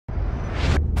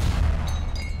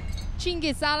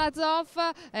Chingis Allazov,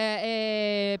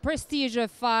 a prestige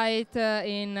fight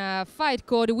in fight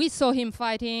code. We saw him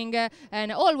fighting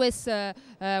and always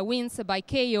wins by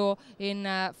KO in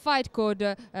fight code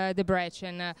the Breach.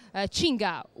 And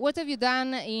Chinga, what have you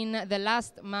done in the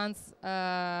last months?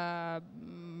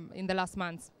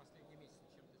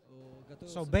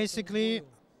 So basically,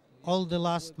 all the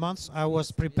last months I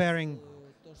was preparing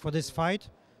for this fight.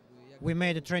 We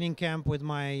made a training camp with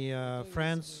my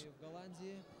friends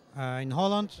in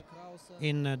Holland,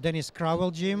 in Dennis Crowell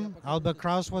gym. Albert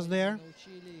Kraus was there,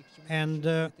 and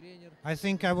I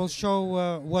think I will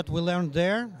show what we learned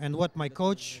there and what my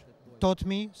coach taught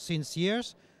me since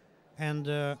years, and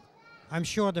I'm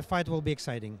sure the fight will be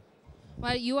exciting.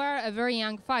 Well, you are a very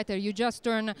young fighter. You just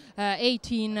turned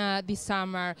 18 this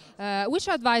summer. Which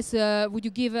advice would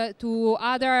you give to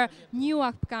other new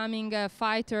upcoming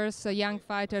fighters, young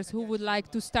fighters who would like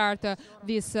to start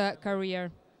this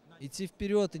career? Идти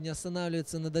вперед и не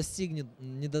останавливаться на достигнутом.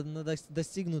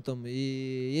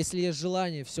 И если есть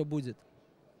желание, все будет.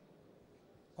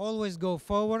 Always go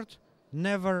forward.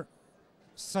 Never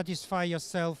satisfy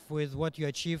yourself with what you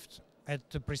achieved at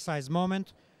the precise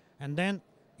moment, and then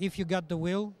if you got the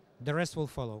will, the rest will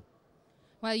follow.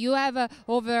 Well, you have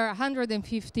over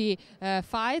 150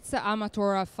 fights,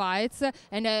 amateur fights,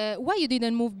 and why you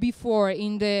didn't move before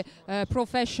in the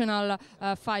professional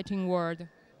fighting world?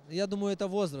 Я думаю, это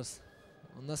возраст.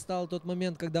 Настал тот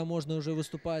момент, когда можно уже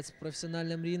выступать в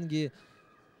профессиональном ринге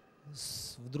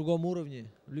в другом уровне.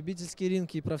 Любительский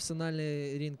ринг и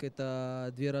профессиональный ринг –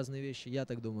 это две разные вещи, я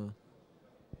так думаю.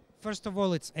 First of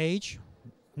all, it's age.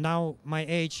 Now my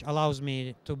age allows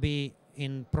me to be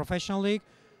in professional league,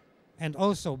 and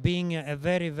also being a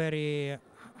very, very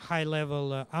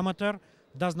high-level amateur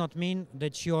does not mean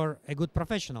that you're a good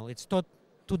professional. It's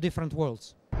two different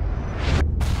worlds.